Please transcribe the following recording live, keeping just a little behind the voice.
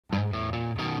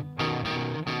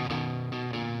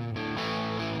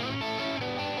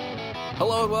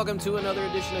Hello and welcome to another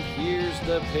edition of Here's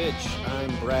the Pitch.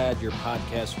 I'm Brad, your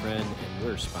podcast friend, and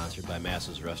we're sponsored by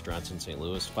Massa's Restaurants in St.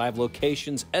 Louis. 5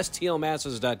 locations,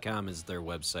 stlmassas.com is their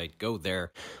website. Go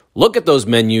there. Look at those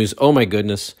menus. Oh my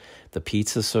goodness. The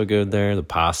pizza's so good there, the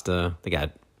pasta. They got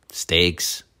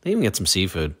steaks. They even get some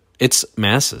seafood. It's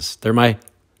Massa's. They're my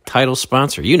title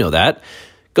sponsor. You know that.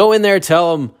 Go in there,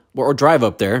 tell them, or drive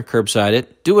up there, curbside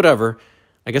it, do whatever.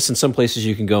 I guess in some places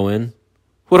you can go in.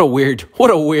 What a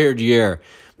weird year.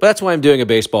 But that's why I'm doing a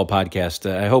baseball podcast.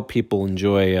 I hope people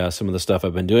enjoy some of the stuff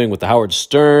I've been doing with the Howard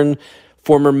Stern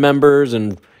former members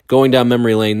and going down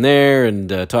memory lane there and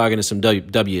talking to some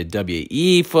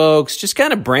WWE folks, just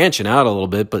kind of branching out a little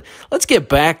bit. But let's get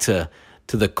back to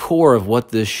the core of what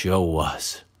this show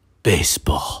was,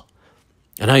 baseball.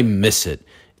 And I miss it.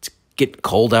 It's getting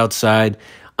cold outside.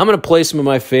 I'm going to play some of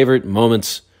my favorite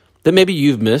moments that maybe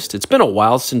you've missed. It's been a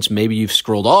while since maybe you've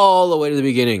scrolled all the way to the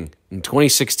beginning in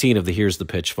 2016 of the Here's the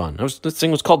Pitch fun. This thing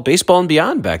was called Baseball and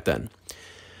Beyond back then.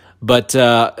 But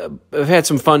I've had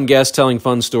some fun guests telling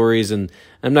fun stories, and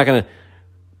I'm not going to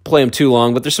play them too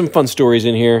long, but there's some fun stories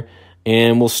in here.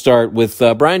 And we'll start with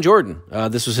Brian Jordan.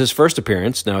 This was his first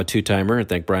appearance, now a two-timer. I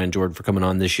thank Brian Jordan for coming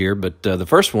on this year. But the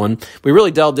first one, we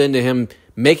really delved into him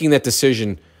making that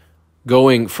decision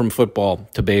going from football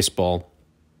to baseball.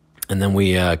 And then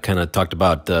we kind of talked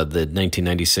about the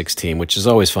 1996 team, which is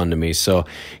always fun to me. So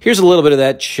here's a little bit of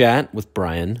that chat with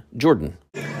Brian Jordan.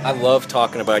 I love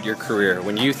talking about your career.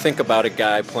 When you think about a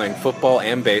guy playing football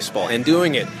and baseball and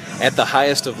doing it at the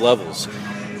highest of levels,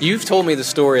 you've told me the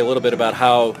story a little bit about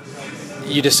how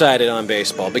you decided on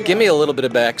baseball. But give me a little bit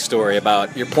of backstory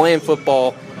about you're playing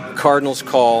football, Cardinals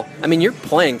call. I mean, you're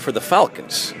playing for the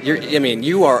Falcons.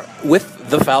 You are with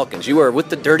the Falcons. You are with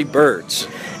the Dirty Birds.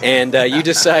 And you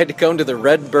decide to come to the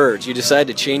Red Birds. You decide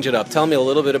to change it up. Tell me a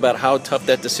little bit about how tough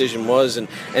that decision was, and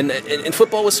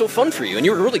football was so fun for you, and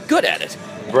you were really good at it.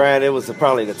 Brad, it was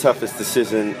probably the toughest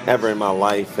decision ever in my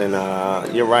life, and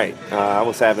you're right. I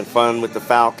was having fun with the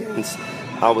Falcons.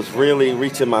 I was really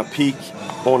reaching my peak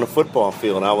on the football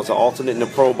field. I was an alternate in the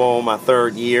Pro Bowl my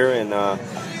third year, and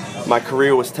my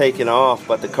career was taking off,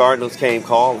 but the Cardinals came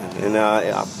calling, and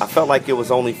I felt like it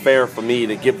was only fair for me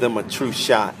to give them a true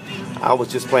shot. I was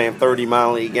just playing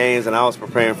 30-mile league games, and I was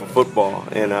preparing for football,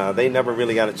 and they never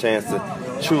really got a chance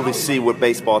to truly see what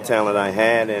baseball talent I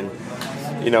had. And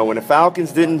when the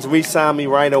Falcons didn't re-sign me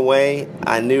right away,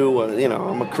 I knew,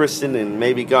 I'm a Christian, and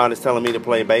maybe God is telling me to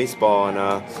play baseball. And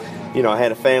I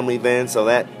had a family then, so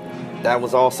that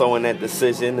was also in that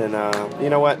decision. And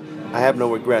you know what? I have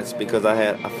no regrets because I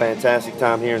had a fantastic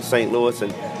time here in St. Louis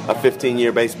and a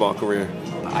 15-year baseball career.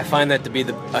 I find that to be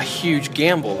a huge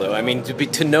gamble, though. I mean,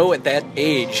 to know at that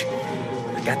age,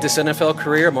 I got this NFL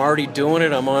career, I'm already doing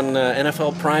it, I'm on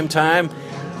NFL prime time,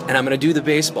 and I'm going to do the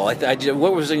baseball.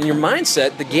 What was in your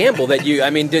mindset, the gamble that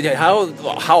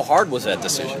how hard was that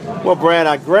decision? Well, Brad,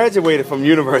 I graduated from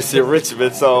University of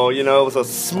Richmond, so, it was a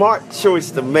smart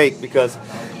choice to make because,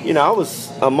 I was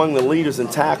among the leaders in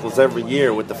tackles every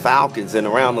year with the Falcons and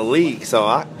around the league,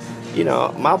 so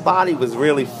my body was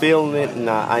really feeling it, and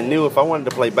I knew if I wanted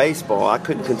to play baseball, I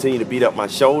couldn't continue to beat up my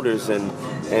shoulders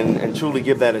and truly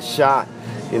give that a shot.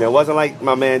 It wasn't like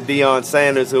my man Deion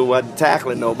Sanders, who wasn't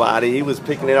tackling nobody. He was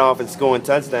picking it off and scoring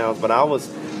touchdowns, but I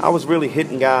was really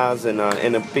hitting guys in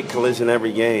a big collision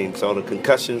every game. So the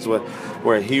concussions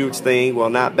were a huge thing. Well,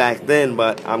 not back then,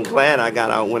 but I'm glad I got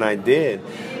out when I did.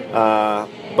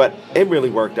 But it really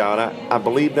worked out. I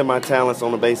believed in my talents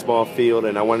on the baseball field,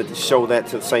 and I wanted to show that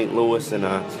to St. Louis, and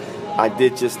I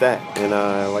did just that. And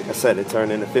like I said, it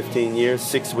turned into 15 years,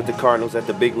 6 with the Cardinals at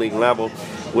the big league level,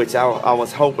 which I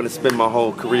was hoping to spend my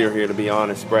whole career here, to be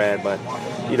honest, Brad. But,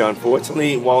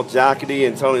 unfortunately, Walt Jocketty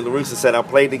and Tony La Russa said I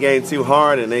played the game too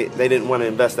hard, and they didn't want to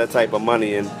invest that type of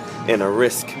money in a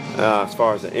risk as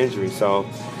far as an injury. So,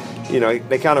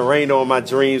 they kind of rained on my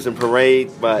dreams and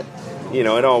parade, but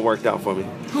it all worked out for me.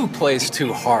 Who plays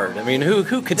too hard? I mean, who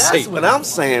could say? That's what I'm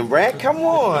saying, Brad. Come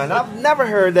on. I've never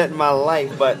heard that in my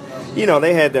life, but,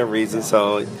 they had their reasons,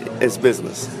 so it's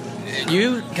business.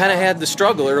 You kind of had the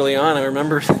struggle early on. I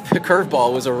remember the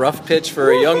curveball was a rough pitch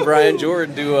for a young Brian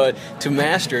Jordan to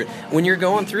master. When you're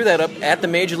going through that up at the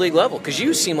major league level, because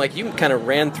you seem like you kind of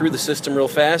ran through the system real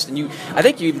fast, and I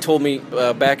think you even told me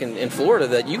back in Florida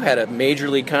that you had a major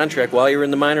league contract while you were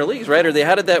in the minor leagues, right?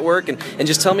 How did that work? And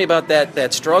just tell me about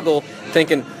that struggle,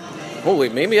 thinking, holy,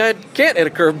 maybe I can't hit a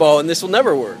curveball and this will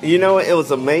never work. It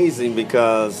was amazing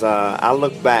because I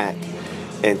look back,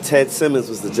 and Ted Simmons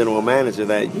was the general manager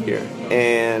that year.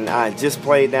 And I just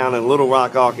played down in Little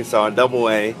Rock, Arkansas,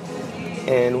 AA.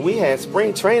 And we had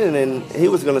spring training, and he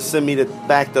was going to send me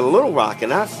back to Little Rock.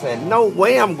 And I said, no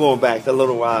way I'm going back to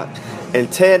Little Rock.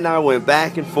 And Ted and I went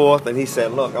back and forth, and he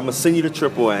said, look, I'm going to send you to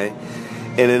AAA.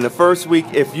 And in the first week,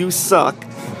 if you suck,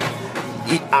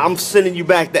 I'm sending you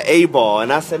back to A-ball.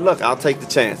 And I said, look, I'll take the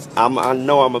chance. I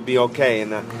know I'm going to be okay.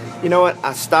 And you know what?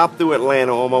 I stopped through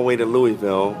Atlanta on my way to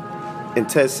Louisville, and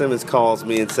Ted Simmons calls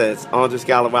me and says, Andres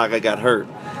Galarraga got hurt.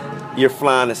 You're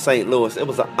flying to St. Louis. It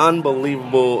was an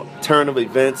unbelievable turn of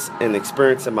events and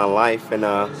experience in my life. And,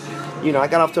 you know, I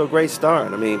got off to a great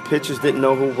start. I mean, pitchers didn't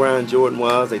know who Brian Jordan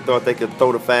was. They thought they could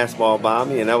throw the fastball by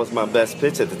me, and that was my best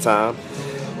pitch at the time.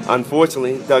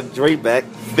 Unfortunately, Doug Drabeck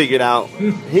figured out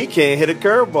he can't hit a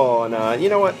curveball. And you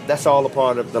know what? That's all a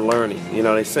part of the learning. You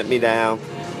know, they sent me down.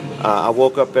 I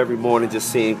woke up every morning just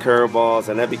seeing curveballs,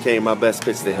 and that became my best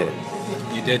pitch to hit.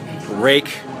 You did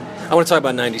rake. I want to talk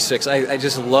about 96. I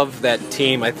just love that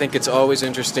team. I think it's always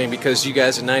interesting because you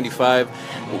guys in 95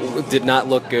 did not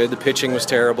look good. The pitching was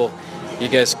terrible. You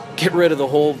guys get rid of the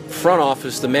whole front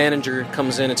office. The manager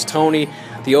comes in. It's Tony,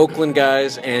 the Oakland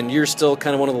guys, and you're still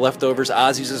kind of one of the leftovers.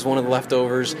 Ozzy's is one of the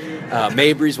leftovers.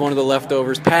 Mabry's one of the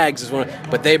leftovers. Pags is one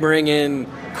but they bring in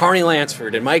Carney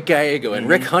Lansford and Mike Gallego and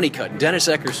Rick Honeycutt and Dennis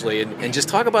Eckersley and just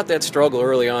talk about that struggle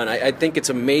early on. I think it's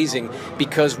amazing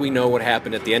because we know what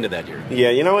happened at the end of that year.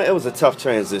 Yeah, you know, it was a tough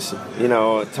transition. You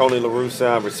know, Tony La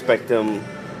Russa, I respect him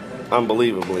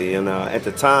unbelievably. And at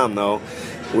the time, though,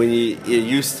 when you're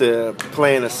used to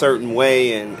playing a certain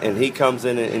way and he comes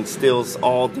in and instills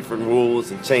all different rules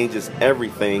and changes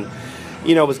everything,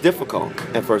 you know, it was difficult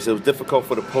at first. It was difficult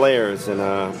for the players. And,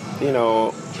 you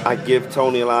know, I give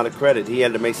Tony a lot of credit. He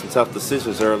had to make some tough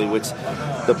decisions early, which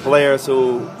the players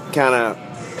who kind of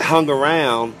hung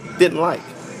around didn't like.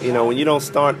 You know, when you don't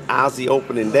start Ozzy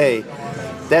opening day,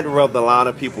 that rubbed a lot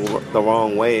of people the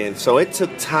wrong way. And so it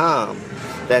took time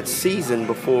that season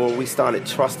before we started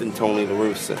trusting Tony La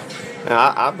Russa. And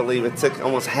I believe it took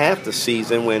almost half the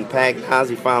season when Pag and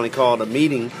Ozzy finally called a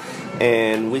meeting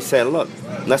and we said, look,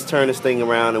 let's turn this thing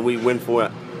around and we win for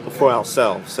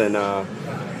ourselves. And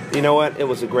you know what? It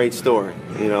was a great story.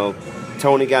 You know,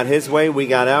 Tony got his way, we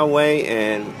got our way,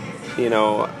 and, you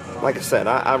know, like I said,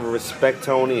 I respect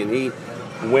Tony, and he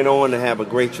went on to have a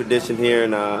great tradition here,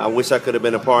 and I wish I could have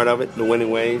been a part of it, the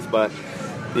winning ways, but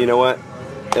you know what?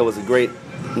 It was a great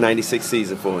 96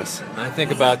 season for us. I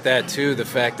think about that too, the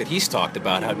fact that he's talked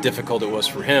about how difficult it was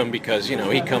for him because, you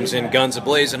know, he comes in guns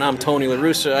a-blazing, I'm Tony La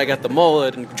Russa, I got the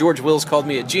mullet, and George Wills called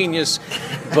me a genius,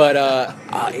 but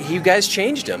you guys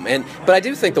changed him. But I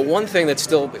do think the one thing that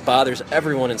still bothers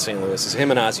everyone in St. Louis is him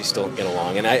and Ozzy still get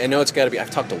along, and I know it's got to be,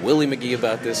 I've talked to Willie McGee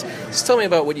about this. Just tell me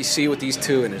about what you see with these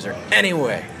two, and is there any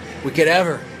way we could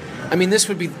ever... I mean, this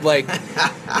would be like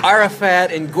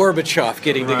Arafat and Gorbachev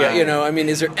getting together. You know, I mean,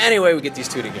 is there any way we get these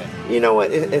two together? You know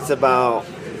what? It's about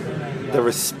the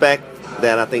respect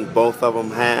that I think both of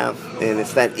them have, and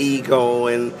it's that ego.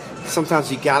 And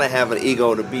sometimes you gotta have an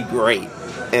ego to be great.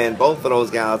 And both of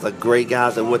those guys are great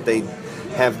guys at what they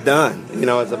have done. You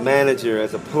know, as a manager,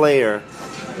 as a player,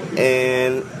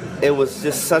 and it was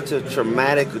just such a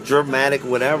dramatic,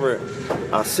 whatever,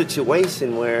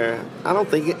 situation where I don't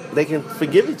think they can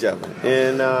forgive each other.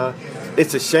 And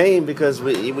it's a shame because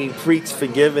we preach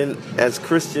forgiving as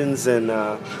Christians, and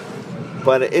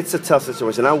but it's a tough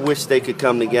situation. I wish they could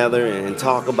come together and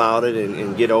talk about it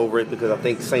and get over it, because I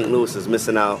think St. Louis is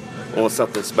missing out on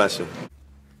something special.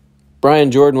 Brian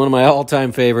Jordan, one of my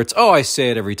all-time favorites. Oh, I say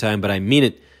it every time, but I mean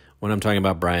it when I'm talking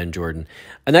about Brian Jordan.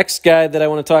 The next guy that I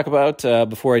want to talk about,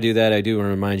 before I do that, I do want to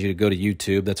remind you to go to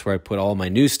YouTube. That's where I put all my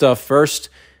new stuff first.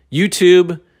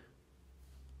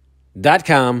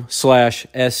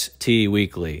 YouTube.com/ST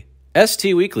Weekly.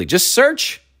 ST Weekly. Just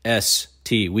search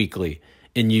ST Weekly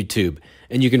in YouTube,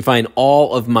 and you can find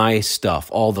all of my stuff,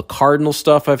 all the Cardinal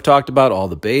stuff I've talked about, all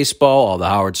the baseball, all the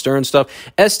Howard Stern stuff.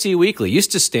 ST Weekly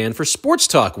used to stand for Sports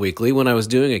Talk Weekly when I was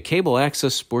doing a cable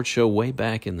access sports show way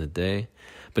back in the day.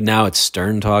 But now it's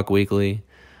Stern Talk Weekly.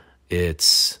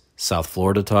 It's South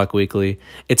Florida Talk Weekly.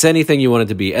 It's anything you want it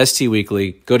to be. ST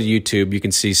Weekly. Go to YouTube. You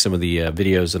can see some of the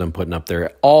videos that I'm putting up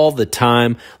there all the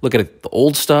time. Look at the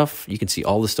old stuff. You can see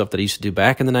all the stuff that I used to do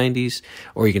back in the 90s,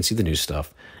 or you can see the new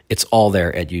stuff. It's all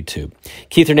there at YouTube.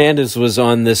 Keith Hernandez was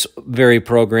on this very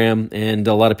program, and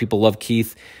a lot of people love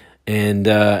Keith.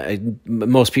 And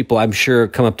most people, I'm sure,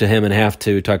 come up to him and have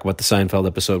to talk about the Seinfeld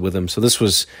episode with him. So this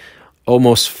was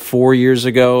almost 4 years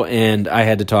ago, and I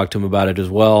had to talk to him about it as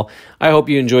well. I hope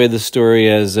you enjoyed the story,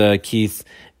 as Keith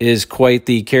is quite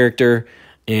the character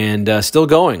and still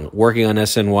going, working on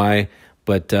SNY,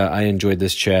 but I enjoyed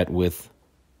this chat with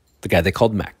the guy they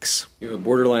called Mex. You have a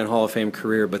borderline Hall of Fame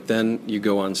career, but then you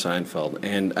go on Seinfeld.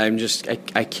 And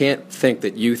I can't think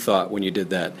that you thought when you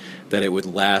did that it would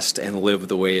last and live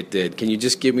the way it did. Can you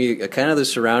just give me a kind of the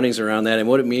surroundings around that and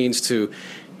what it means to,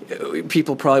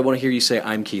 people probably want to hear you say,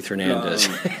 I'm Keith Hernandez.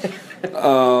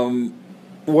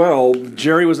 Well,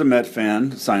 Jerry was a Met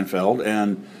fan, Seinfeld,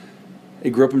 and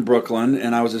he grew up in Brooklyn,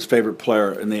 and I was his favorite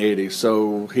player in the 80s.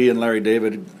 So he and Larry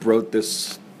David wrote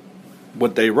this,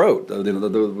 what they wrote,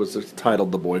 was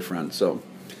titled The Boyfriend. So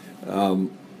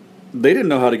they didn't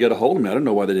know how to get a hold of me. I don't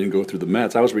know why they didn't go through the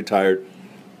Mets. I was retired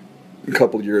a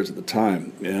couple of years at the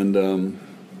time, and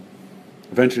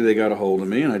eventually they got a hold of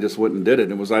me, and I just went and did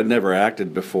it. I'd never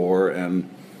acted before, and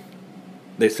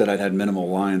they said I'd had minimal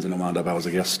lines, and I wound up I was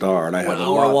a guest star. And I had an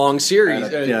hour-long series,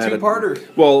 two-parter.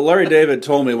 Well, Larry David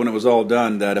told me when it was all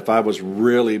done that if I was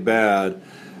really bad,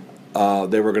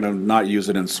 they were going to not use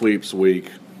it in sweeps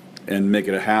week and make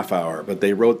it a half hour. But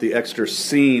they wrote the extra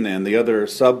scene, and the other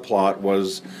subplot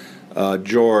was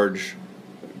George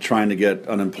trying to get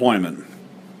unemployment.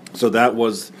 So that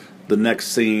was the next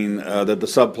scene, the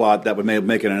subplot that would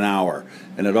make it an hour.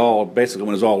 And it all, basically,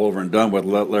 when it was all over and done with,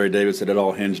 Larry David said it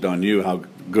all hinged on you, how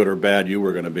good or bad you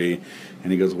were going to be.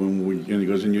 And he goes,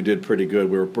 and you did pretty good.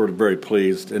 We were very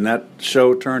pleased. And that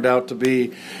show turned out to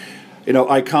be,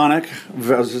 iconic.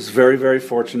 I was just very, very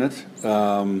fortunate.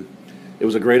 It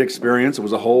was a great experience. It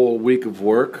was a whole week of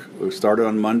work. We started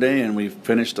on Monday, and we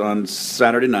finished on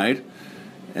Saturday night.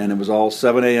 And it was all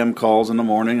 7 a.m. calls in the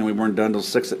morning, and we weren't done till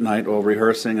 6 at night while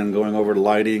rehearsing and going over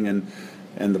lighting and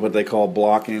what they call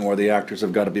blocking, where the actors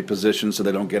have got to be positioned so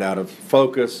they don't get out of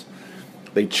focus.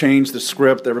 They changed the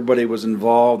script. Everybody was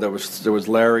involved. There was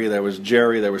Larry, there was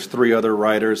Jerry, there was 3 other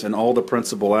writers, and all the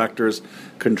principal actors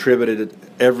contributed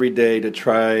every day to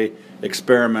try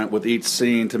experiment with each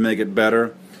scene to make it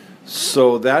better.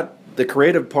 So that the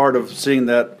creative part of seeing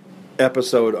that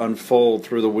episode unfold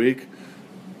through the week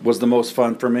was the most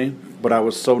fun for me. But I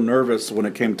was so nervous when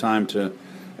it came time to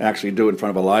actually do it in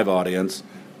front of a live audience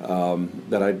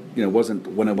that I wasn't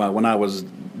when I was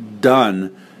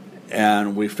done.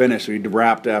 And we finished. We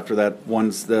wrapped after that.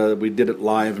 We did it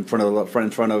live in front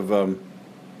of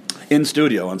in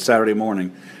studio on Saturday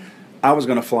morning. I was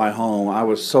going to fly home. I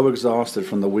was so exhausted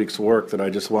from the week's work that I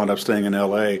just wound up staying in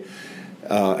L.A.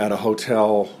 At a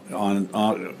hotel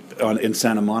in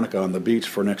Santa Monica on the beach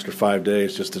for an extra 5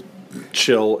 days just to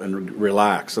chill and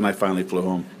relax. And I finally flew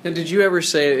home. And did you ever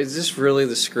say, "Is this really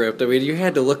the script?" I mean, you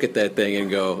had to look at that thing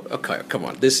and go, "Okay, come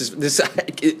on, this is this."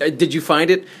 Did you find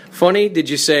it funny? Did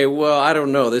you say, "Well, I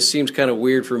don't know, this seems kind of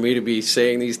weird for me to be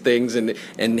saying these things and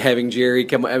having Jerry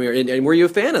come"? I mean, and were you a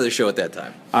fan of the show at that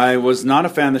time? I was not a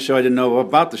fan of the show. I didn't know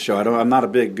about the show. I'm not a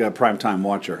big primetime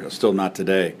watcher. Still not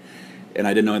today. And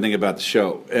I didn't know anything about the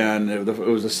show. And it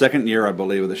was the second year, I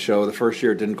believe, of the show. The first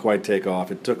year it didn't quite take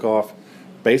off. It took off,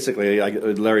 basically,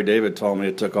 Larry David told me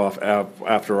it took off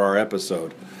after our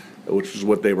episode, which is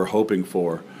what they were hoping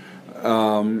for.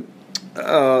 When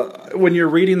you're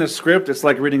reading the script, it's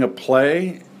like reading a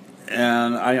play.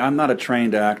 And I'm not a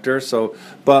trained actor,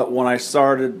 but when we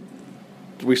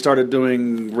started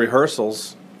doing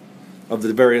rehearsals of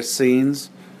the various scenes,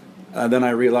 then I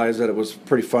realized that it was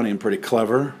pretty funny and pretty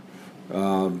clever.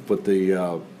 With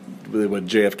what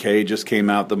JFK just came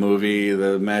out, the movie,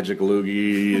 the Magic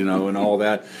Loogie, and all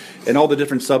that, and all the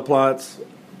different subplots,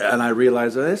 and I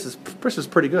realized that this is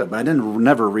pretty good. But I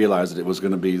never realized that it was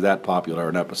going to be that popular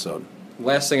an episode.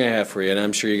 Last thing I have for you, and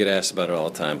I'm sure you get asked about it all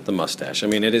the time, the mustache. I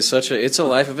mean, it's a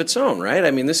life of its own, right?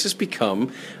 I mean, this has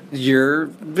become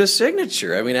the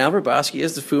signature. I mean, Albert Bosky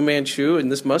is the Fu Manchu, and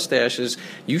this mustache is,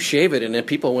 you shave it, and then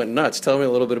people went nuts. Tell me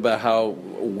a little bit about how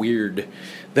weird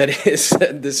that is.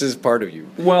 This is part of you.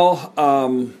 Well,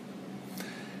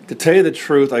 to tell you the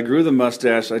truth, I grew the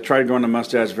mustache. I tried growing the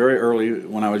mustache very early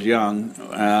when I was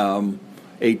young,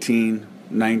 18,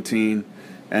 19.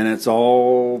 And it's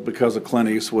all because of Clint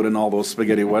Eastwood and all those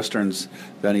spaghetti westerns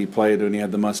that he played when he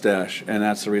had the mustache. And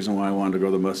that's the reason why I wanted to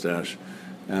grow the mustache.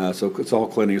 So it's all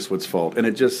Clint Eastwood's fault. And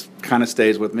it just kind of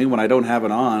stays with me. When I don't have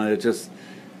it on,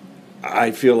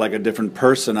 I feel like a different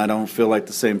person. I don't feel like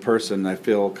the same person. I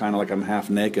feel kind of like I'm half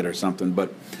naked or something.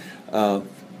 But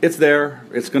it's there.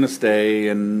 It's going to stay.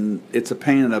 And it's a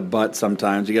pain in the butt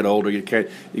sometimes. You get older, you kind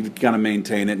of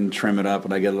maintain it and trim it up.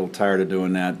 And I get a little tired of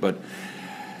doing that. But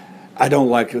I don't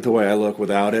like it the way I look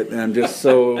without it, and I'm just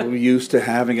so used to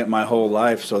having it my whole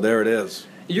life. So there it is.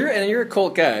 You're a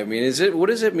cult guy. I mean, what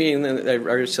does it mean? And I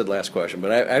already said last question,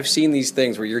 but I've seen these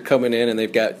things where you're coming in and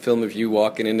they've got film of you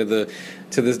walking into the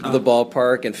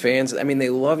ballpark, and fans. I mean, they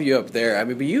love you up there. I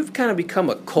mean, but you've kind of become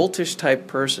a cultish type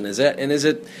person. Is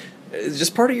it It's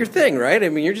just part of your thing, right? I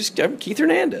mean, I'm Keith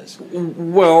Hernandez.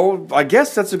 Well, I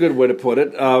guess that's a good way to put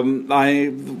it.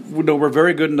 We're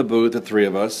very good in the booth, the three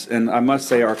of us, and I must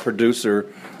say our producer,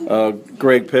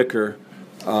 Greg Picker,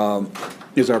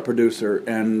 is our producer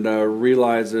and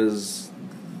realizes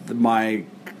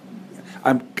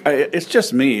it's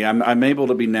just me. I'm able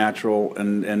to be natural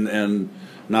and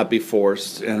not be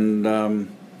forced, and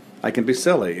I can be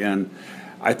silly. And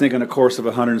I think in the course of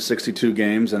 162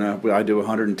 games, and I do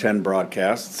 110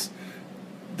 broadcasts,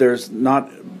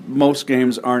 most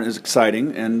games aren't as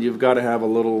exciting, and you've got to have a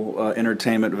little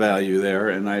entertainment value there.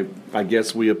 And I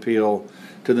guess we appeal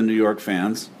to the New York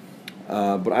fans,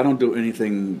 but I don't do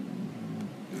anything.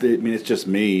 I mean, it's just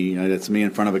me. It's me in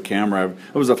front of a camera.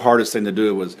 It was the hardest thing to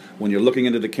do was when you're looking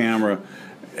into the camera.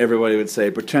 Everybody would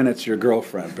say, pretend it's your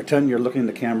girlfriend. Pretend you're looking at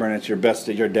the camera and it's your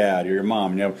dad or your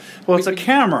mom. Well, it's a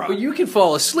camera. Well, you can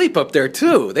fall asleep up there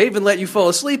too. They even let you fall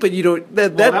asleep, and you don't.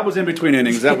 That was in between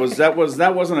innings. That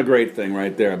wasn't a great thing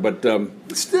right there. But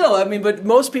still, I mean, but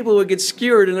most people would get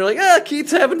skewered, and they're like,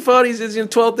 Keith's having fun. He's in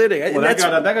 12th inning. Well,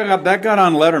 that got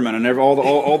on Letterman and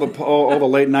all the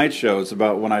late night shows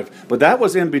about But that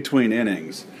was in between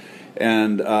innings,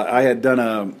 and I had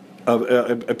done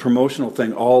a promotional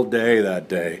thing all day that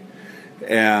day,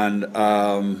 and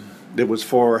it was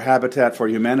for Habitat for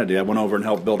Humanity. I went over and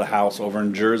helped build a house over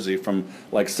in Jersey from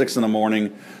like 6 in the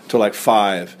morning to like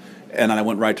 5, and then I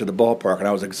went right to the ballpark, and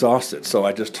I was exhausted. So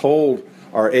I just told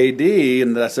our AD,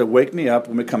 and I said, wake me up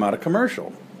when we come out of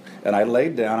commercial. And I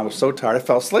laid down. I was so tired I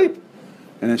fell asleep,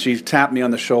 and then she tapped me on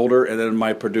the shoulder, and then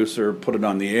my producer put it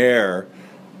on the air.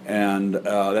 And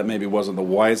that maybe wasn't the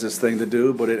wisest thing to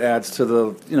do, but it adds to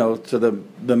the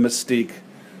mystique,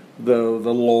 the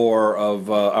lore of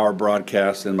our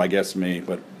broadcast, and I guess me.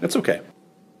 But it's okay.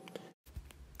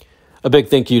 A big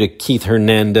thank you to Keith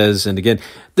Hernandez. And again,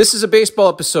 this is a baseball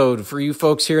episode for you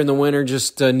folks here in the winter,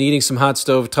 just needing some hot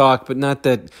stove talk, but not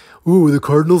that, the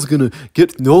Cardinals going to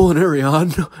get Nolan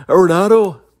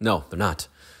Arenado. No, they're not.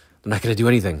 They're not going to do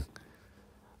anything.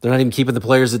 They're not even keeping the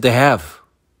players that they have.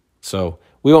 So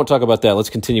we won't talk about that. Let's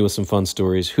continue with some fun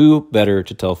stories. Who better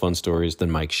to tell fun stories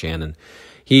than Mike Shannon?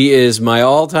 He is my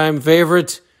all-time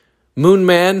favorite Moon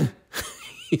Man.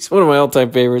 He's one of my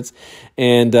all-time favorites.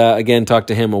 And again, talked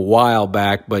to him a while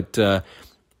back. But,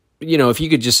 if you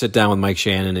could just sit down with Mike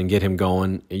Shannon and get him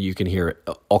going, you can hear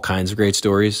all kinds of great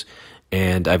stories.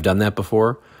 And I've done that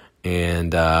before.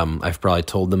 And I've probably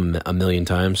told them a million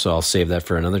times, so I'll save that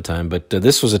for another time. But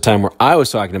this was a time where I was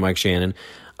talking to Mike Shannon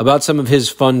about some of his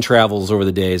fun travels over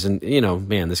the days. And,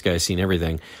 man, this guy's seen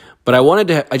everything. But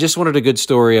I just wanted a good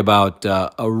story about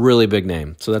a really big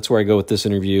name. So that's where I go with this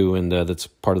interview, and that's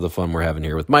part of the fun we're having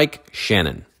here with Mike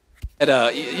Shannon.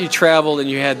 You traveled and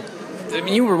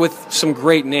you were with some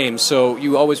great names, so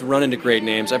you always run into great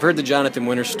names. I've heard the Jonathan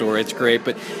Winter story. It's great.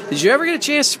 But did you ever get a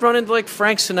chance to run into like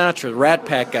Frank Sinatra, Rat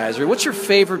Pack guys? Or what's your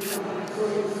favorite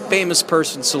famous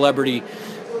person, celebrity,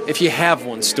 if you have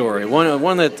one story?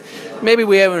 One that maybe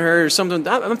we haven't heard or something.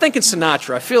 I'm thinking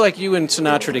Sinatra. I feel like you and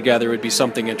Sinatra together would be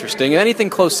something interesting. Anything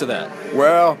close to that?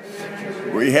 Well,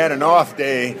 we had an off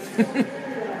day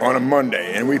on a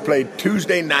Monday, and we played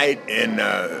Tuesday night in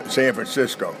San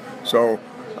Francisco. So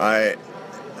I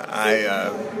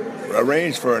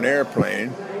arranged for an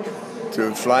airplane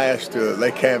to fly us to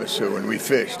Lake Havasu, and we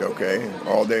fished,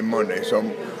 all day Monday. So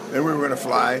then we were going to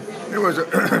fly. It was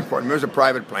a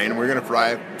private plane, and we were going to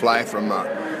fly from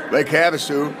Lake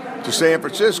Havasu to San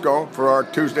Francisco for our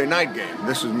Tuesday night game.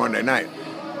 This is Monday night.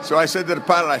 So I said to the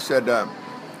pilot,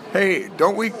 hey,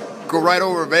 don't we go right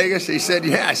over Vegas? He said,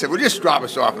 yeah. I said, well, just drop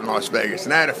us off in Las Vegas.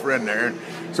 And I had a friend there. And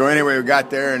so anyway, we got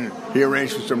there, and he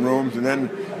arranged for some rooms, and then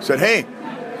said, hey,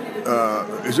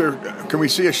 can we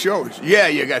see a show? Said, yeah,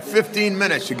 you got 15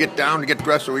 minutes to get down to get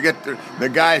dressed. So we get the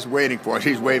guy's waiting for us.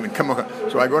 He's waving, come on.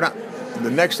 So I go down. And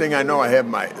the next thing I know, I have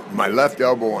my left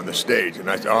elbow on the stage.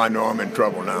 And I said, I know I'm in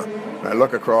trouble now. And I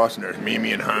look across, and there's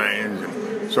Mimi and Hines.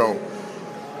 And so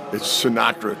it's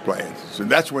Sinatra playing. So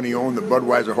that's when he owned the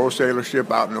Budweiser wholesalership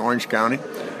out in Orange County.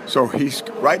 So he's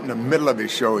right in the middle of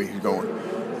his show. He's going,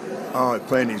 he's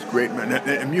playing these great men.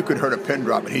 And you could hear a pin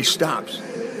drop, and he stops.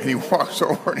 And he walks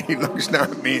over, and he looks down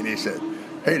at me, and he said,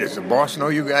 hey, does the boss know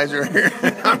you guys are here?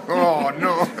 Oh,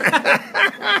 no.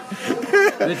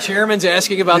 The chairman's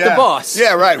asking about the boss.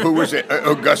 Yeah, right. Who was it?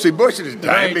 Gussie Busch at the time,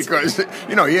 right. Because, he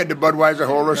had the Budweiser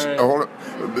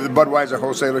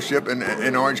wholesalership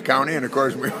in Orange County, and of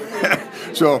course,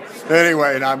 so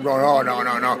anyway, and I'm going, oh,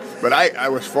 no. But I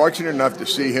was fortunate enough to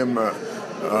see him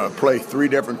play 3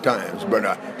 different times.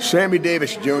 But Sammy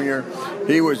Davis Jr.,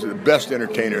 he was the best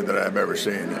entertainer that I've ever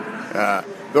seen.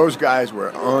 those guys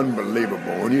were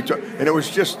unbelievable. When you and it was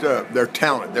just their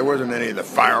talent. There wasn't any of the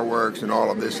fireworks and all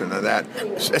of this and that.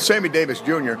 Sammy Davis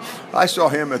Jr., I saw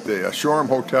him at the Shoreham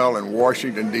Hotel in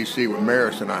Washington, D.C. with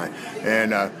Maris and I.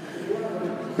 And,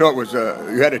 it was, you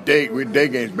had we had day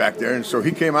games back there. And so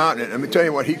he came out, and let me tell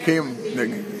you what, he came,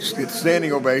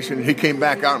 standing ovation. He came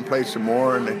back out and played some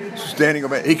more, and standing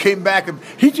ovation. He came back, and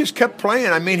he just kept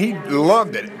playing. I mean, he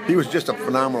loved it. He was just a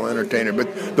phenomenal entertainer.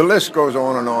 But the list goes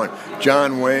on and on.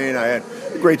 John Wayne, I had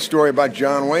a great story about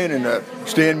John Wayne and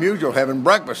Stan Musial having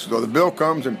breakfast. So the bill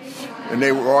comes, and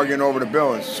they were arguing over the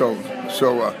bill. And so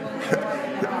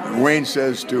Wayne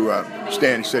says to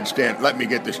Stan, he said, Stan, let me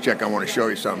get this check. I want to show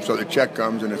you something. So the check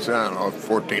comes, and it's, I don't know,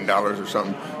 $14 or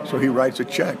something. So he writes a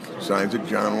check, signs it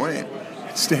John Wayne.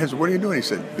 Stan says, what are you doing? He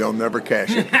said, they'll never cash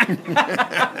it.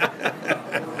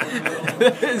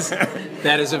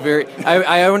 That is a very.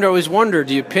 I always wonder.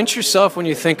 Do you pinch yourself when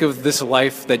you think of this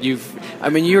life that you've? I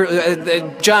mean,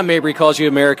 John Mabry calls you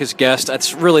America's guest.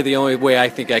 That's really the only way I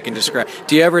think I can describe.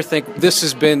 Do you ever think this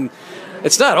has been?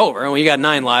 It's not over. When you got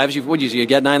 9 lives, you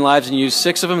get 9 lives and you use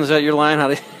 6 of them. Is that your line?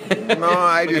 No,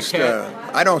 I just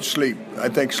I don't sleep. I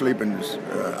think sleeping is.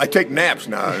 I take naps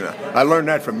now. I learned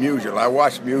that from Musial. I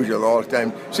watch Musial all the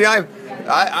time. See,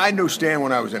 I knew Stan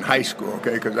when I was in high school,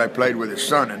 okay, because I played with his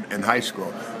son in high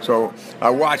school. So I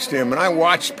watched him, and I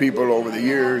watched people over the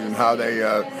years and how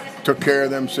they took care of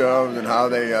themselves and how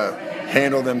they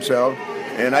handled themselves.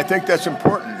 And I think that's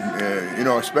important,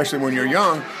 especially when you're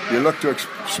young. You look to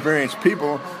experienced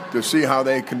people to see how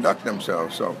they conduct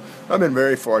themselves. So I've been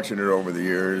very fortunate over the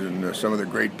years, and some of the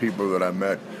great people that I've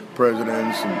met,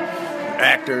 presidents and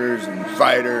actors and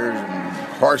fighters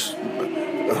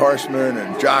and horsemen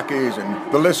and jockeys,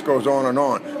 and the list goes on and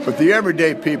on. But the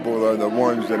everyday people are the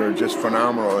ones that are just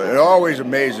phenomenal. It always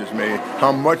amazes me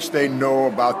how much they know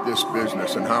about this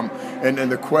business and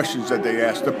and the questions that they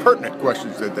ask, the pertinent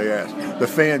questions that they ask. The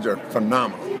fans are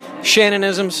phenomenal.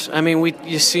 Shannonisms. I mean,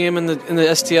 you see them in the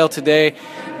STL today.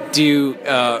 Do you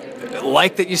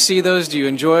like that you see those? Do you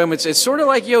enjoy them? It's sort of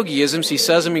like yogiisms. He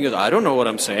says them, he goes, I don't know what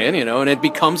I'm saying, and it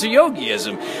becomes a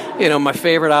yogiism. My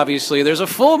favorite, obviously, there's a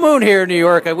full moon here in New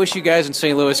York. I wish you guys in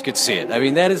St. Louis could see it. I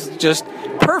mean, that is just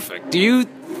perfect. Do you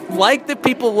like that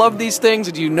people love these things?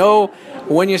 Do you know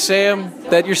when you say them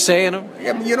that you're saying them?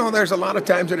 Yeah, there's a lot of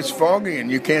times that it's foggy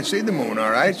and you can't see the moon, all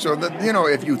right? So, that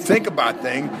if you think about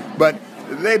things, but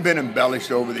they've been embellished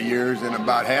over the years, and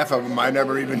about half of them I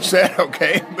never even said,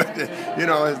 okay? But,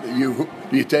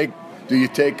 do you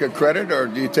take credit or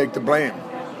do you take the blame?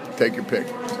 Take your pick.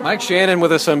 Mike Shannon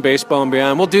with us on Baseball and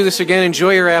Beyond. We'll do this again.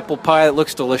 Enjoy your apple pie. It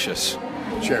looks delicious.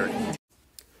 Cherry.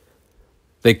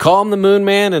 They call him the Moon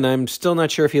Man, and I'm still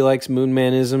not sure if he likes Moon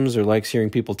Man-isms or likes hearing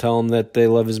people tell him that they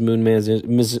love his Moon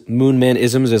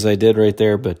Man-isms, as I did right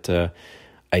there, but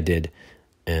I did,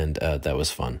 and that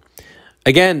was fun.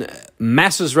 Again,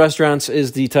 Masses Restaurants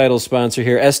is the title sponsor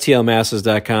here.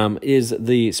 STLmasses.com is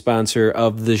the sponsor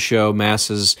of the show.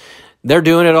 Masses, they're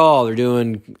doing it all. They're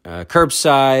doing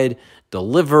curbside,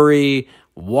 delivery,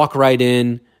 walk right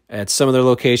in at some of their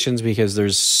locations, because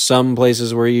there's some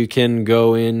places where you can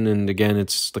go in, and again,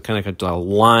 it's the kind of a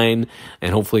line,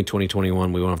 and hopefully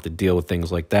 2021 we won't have to deal with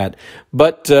things like that.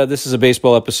 But this is a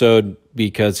baseball episode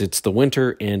because it's the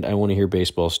winter, and I want to hear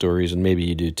baseball stories, and maybe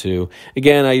you do too.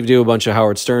 Again, I do a bunch of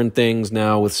Howard Stern things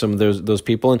now with some of those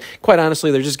people, and quite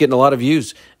honestly, they're just getting a lot of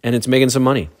views, and it's making some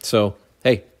money. So,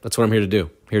 hey, that's what I'm here to do.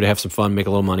 Here to have some fun, make a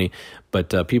little money,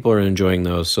 but people are enjoying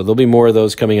those. So there'll be more of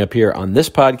those coming up here on this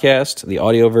podcast, the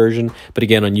audio version. But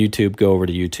again, on YouTube, go over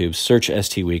to YouTube, search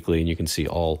ST Weekly, and you can see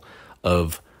all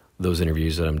of those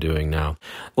interviews that I'm doing now.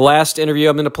 The last interview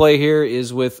I'm going to play here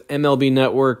is with MLB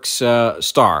Network's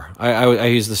Star. I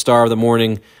use the Star of the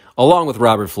Morning, along with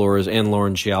Robert Flores and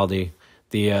Lauren Cialdi.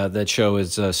 That show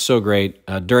is so great.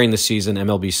 During the season,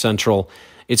 MLB Central.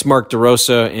 It's Mark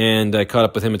DeRosa, and I caught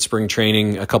up with him at spring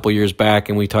training a couple years back,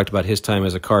 and we talked about his time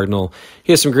as a Cardinal.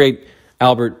 He has some great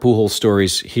Albert Pujols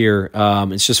stories here.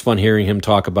 It's just fun hearing him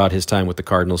talk about his time with the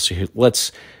Cardinals. So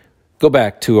let's go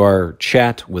back to our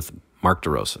chat with Mark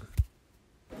DeRosa. Do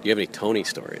you have any Tony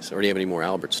stories, or do you have any more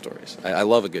Albert stories? I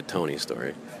love a good Tony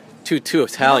story. Two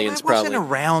Italians, probably. I wasn't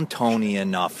around Tony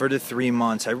enough for the 3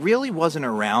 months. I really wasn't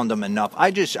around him enough.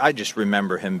 I just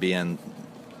remember him being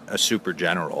a super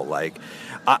general. Like,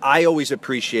 I always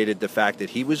appreciated the fact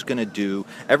that he was going to do.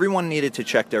 Everyone needed to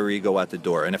check their ego at the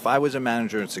door, and if I was a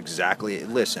manager, it's exactly.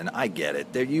 Listen, I get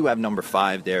it. There, you have number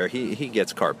 5 there. He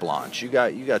gets carte blanche. You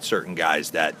got certain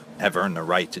guys that have earned the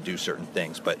right to do certain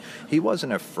things, but he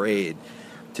wasn't afraid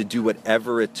to do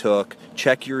whatever it took.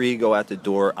 Check your ego at the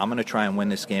door. I'm going to try and win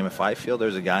this game. If I feel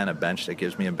there's a guy on a bench that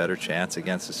gives me a better chance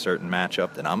against a certain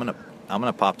matchup, then I'm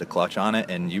gonna pop the clutch on it,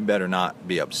 and you better not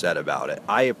be upset about it.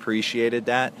 I appreciated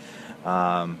that.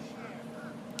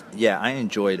 Yeah, I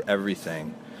enjoyed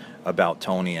everything about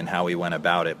Tony and how he went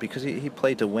about it, because he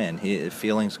played to win.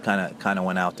 Feelings kind of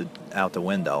went out the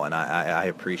window, and I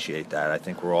appreciate that. I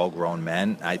think we're all grown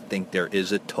men. I think there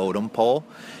is a totem pole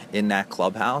in that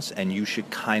clubhouse, and you should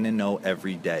kind of know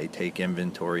every day, take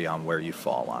inventory on where you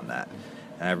fall on that.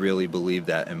 And I really believe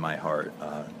that in my heart.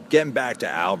 Getting back to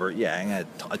Albert, yeah, I had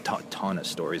a ton of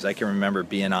stories. I can remember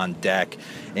being on deck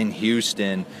in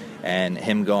Houston and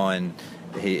him going,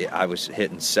 I was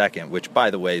hitting second, which,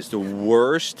 by the way, is the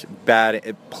worst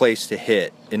place to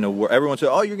hit in the world. Everyone said,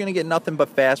 "Oh, you're going to get nothing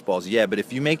but fastballs." Yeah, but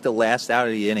if you make the last out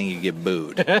of the inning, you get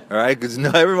booed. All right, because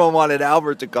everyone wanted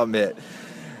Albert to come hit.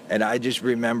 And I just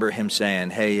remember him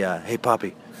saying, "Hey,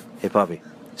 Poppy,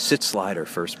 sit slider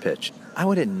first pitch." I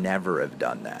would have never have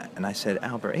done that. And I said,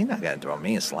 "Albert, he's not going to throw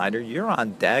me a slider. You're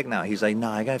on deck now." He's like, "No,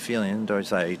 I got a feeling."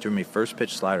 He threw me first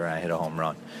pitch slider, and I hit a home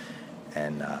run.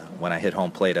 And when I hit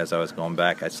home plate as I was going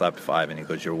back, I slapped 5, and he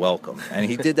goes, "You're welcome." And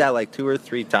he did that like 2 or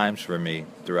 3 times for me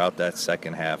throughout that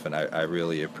second half, and I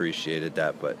really appreciated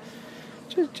that. But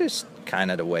just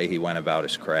kind of the way he went about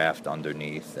his craft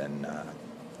underneath. And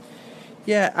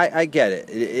yeah, I get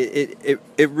it.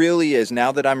 It really is.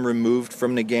 Now that I'm removed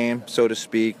from the game, so to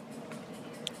speak,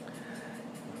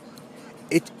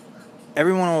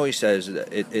 everyone always says that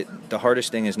the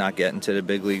hardest thing is not getting to the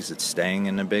big leagues, it's staying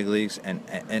in the big leagues, and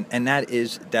that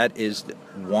is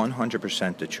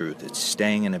 100% the truth. It's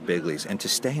staying in the big leagues, and to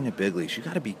stay in the big leagues, you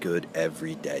got to be good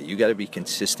every day. You got to be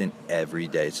consistent every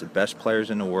day. It's the best players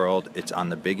in the world. It's on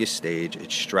the biggest stage.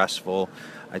 It's stressful.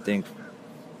 I think.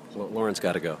 Well, Lauren's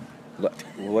got to go.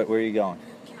 Where are you going?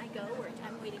 Can I go, or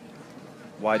I'm waiting?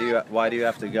 Why do you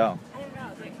have to go? I don't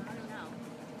know.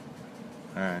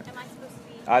 All right. Am I supposed to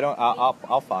be?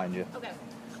 I'll find you. Okay.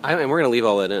 And we're going to leave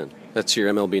all that in. That's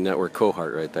your MLB Network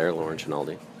cohort right there, Lauren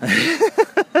Chinaldi.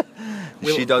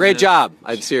 She does Great job.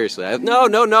 Seriously. No.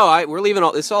 We're leaving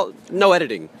all. It's all no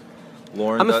editing.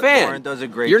 Lauren, I'm a fan. Lauren does a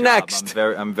great You're job. next.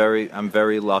 I'm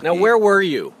very lucky. Now, where were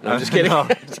you? No, I'm just kidding. No.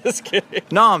 Just kidding.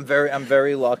 No, I'm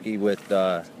very lucky with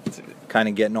kind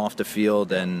of getting off the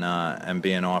field and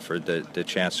being offered the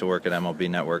chance to work at MLB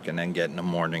Network, and then getting a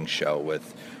morning show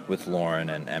with Lauren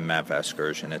and Matt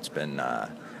Vasgersian. It's been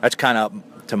that's kind of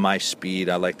to my speed.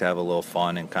 I like to have a little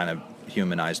fun and kind of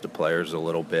humanize the players a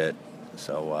little bit.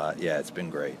 So yeah, it's been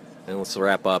great. And let's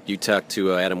wrap up. You talked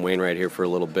to Adam Wainwright here for a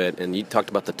little bit, and you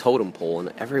talked about the totem pole.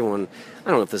 And everyone, I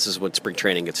don't know if this is what spring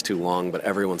training gets too long, but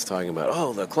everyone's talking about,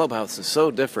 oh, the clubhouse is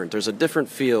so different. There's a different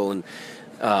feel. And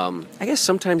I guess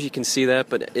sometimes you can see that,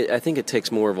 but I think it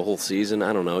takes more of a whole season.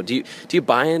 I don't know. Do you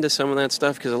buy into some of that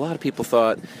stuff? Because a lot of people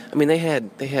thought, I mean, they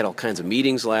had all kinds of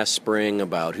meetings last spring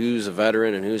about who's a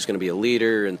veteran and who's going to be a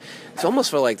leader, and it almost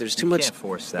felt like there's too much. Can't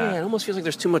force that. Yeah, it almost feels like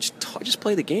there's too much. Just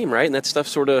play the game, right? And that stuff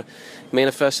sort of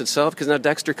manifests itself. Because now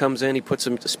Dexter comes in, he puts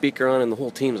a speaker on, and the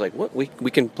whole team's like, "What? We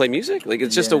can play music?" Like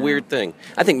it's just a weird thing.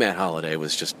 I think Matt Holliday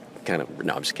was just kind of.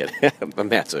 No, I'm just kidding.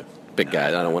 Matt's a big guy.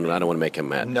 I don't want to make him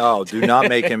mad. No, do not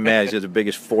make him mad. He's got the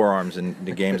biggest forearms in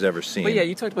the game's ever seen. But yeah,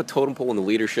 you talked about totem pole and the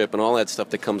leadership and all that stuff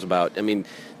that comes about. I mean,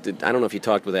 I don't know if you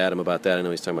talked with Adam about that. I know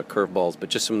he's talking about curveballs, but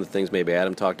just some of the things maybe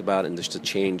Adam talked about, and just the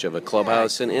change of a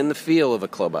clubhouse and in the feel of a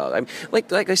clubhouse. I mean,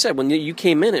 like I said, when you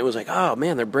came in, it was like, oh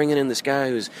man, they're bringing in this guy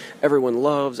who's everyone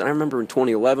loves. And I remember in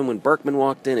 2011 when Berkman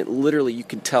walked in, it literally you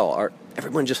could tell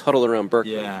everyone just huddled around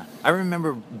Berkman. Yeah, I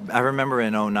remember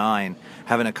in 2009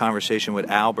 having a conversation with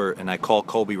Albert, and I called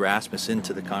Colby Rasmus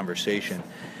into the conversation.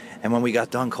 And when we got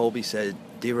done, Colby said,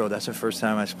 "D-Row, that's the first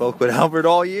time I spoke with Albert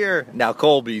all year." Now,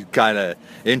 Colby's kind of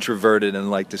introverted and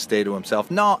like to stay to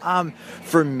himself. No,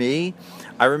 for me,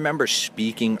 I remember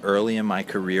speaking early in my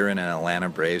career in an Atlanta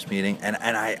Braves meeting, and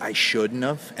I shouldn't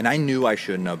have, and I knew I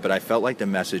shouldn't have, but I felt like the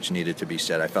message needed to be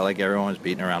said. I felt like everyone was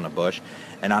beating around the bush.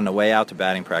 And on the way out to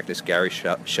batting practice, Gary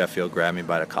Sheffield grabbed me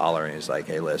by the collar, and he's like,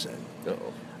 "Hey, listen.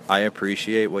 Uh-oh. I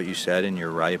appreciate what you said, and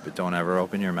you're right, but don't ever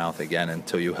open your mouth again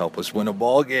until you help us win a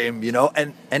ball game, you know?"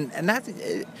 And that's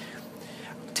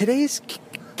today's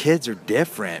kids are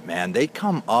different, man. They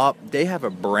come up, they have a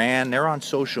brand, they're on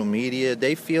social media,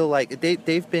 they feel like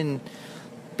they've been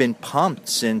pumped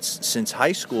since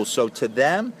high school. So to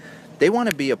them, they want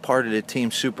to be a part of the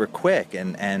team super quick,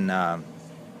 and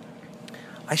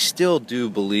I still do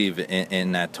believe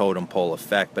in that totem pole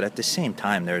effect, but at the same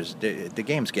time, the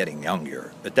game's getting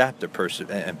younger. Adapt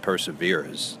and persevere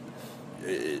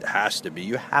It has to be.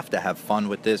 You have to have fun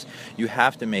with this. You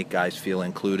have to make guys feel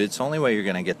included. It's the only way you're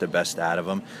going to get the best out of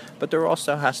them. But there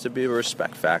also has to be a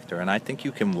respect factor, and I think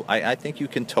you can. I think you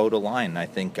can toe the line. I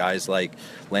think guys like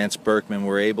Lance Berkman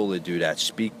were able to do that.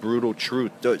 Speak brutal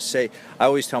truth. Don't say. I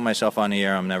always tell myself on the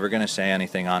air, I'm never going to say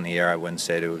anything on the air I wouldn't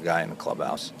say to a guy in the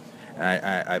clubhouse.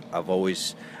 And I've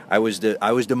always. I was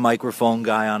the microphone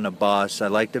guy on the bus. I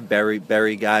like to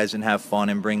bury guys and have fun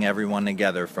and bring everyone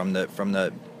together from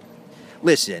the.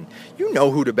 Listen, you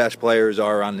know who the best players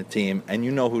are on the team, and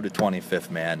you know who the 25th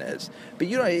man is. But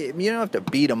you don't have to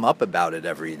beat them up about it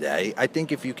every day. I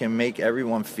think if you can make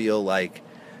everyone feel like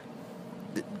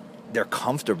they're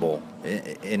comfortable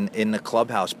in the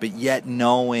clubhouse, but yet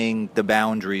knowing the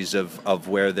boundaries of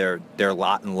where their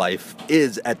lot in life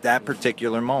is at that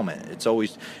particular moment.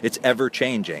 It's ever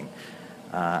changing.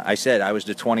 I said I was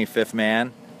the 25th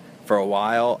man for a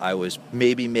while. I was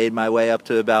maybe made my way up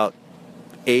to about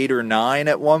 8 or 9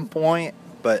 at one point,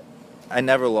 but I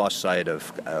never lost sight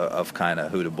of kind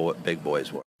of who the big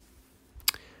boys were.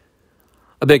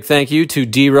 A big thank you to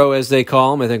D-Row, as they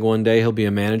call him. I think one day he'll be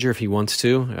a manager if he wants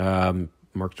to.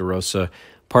 Mark DeRosa,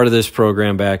 part of this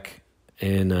program back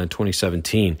in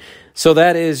 2017. So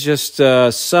that is just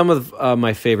some of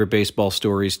my favorite baseball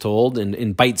stories told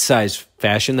in bite-sized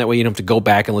fashion. That way you don't have to go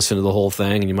back and listen to the whole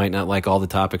thing, and you might not like all the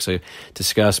topics I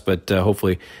discuss, but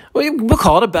hopefully we'll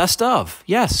call it a best of.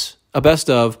 Yes, a best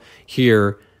of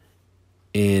here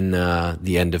in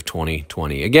the end of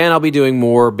 2020. Again, I'll be doing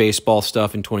more baseball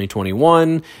stuff in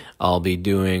 2021. I'll be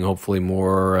doing hopefully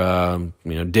more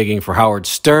digging for Howard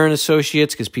Stern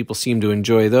Associates because people seem to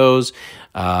enjoy those.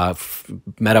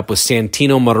 Met up with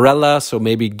Santino Marella, so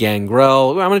maybe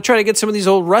Gangrel. I'm going to try to get some of these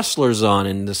old wrestlers on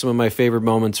and some of my favorite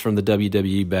moments from the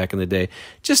WWE back in the day.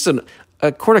 Just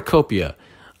a cornucopia,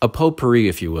 a potpourri,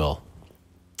 if you will,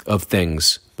 of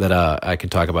things that I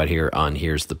can talk about here on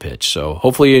Here's the Pitch. So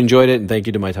hopefully you enjoyed it, and thank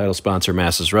you to my title sponsor,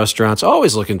 Massa's Restaurants.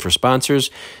 Always looking for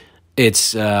sponsors.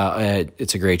 It's a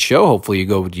great show. Hopefully you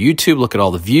go to YouTube, look at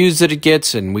all the views that it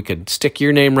gets, and we could stick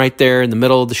your name right there in the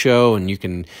middle of the show, and you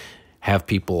can have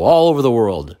people all over the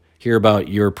world hear about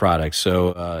your product.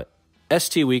 So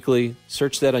ST Weekly,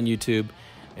 search that on YouTube,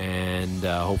 and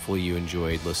hopefully you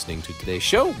enjoyed listening to today's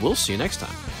show. We'll see you next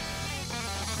time.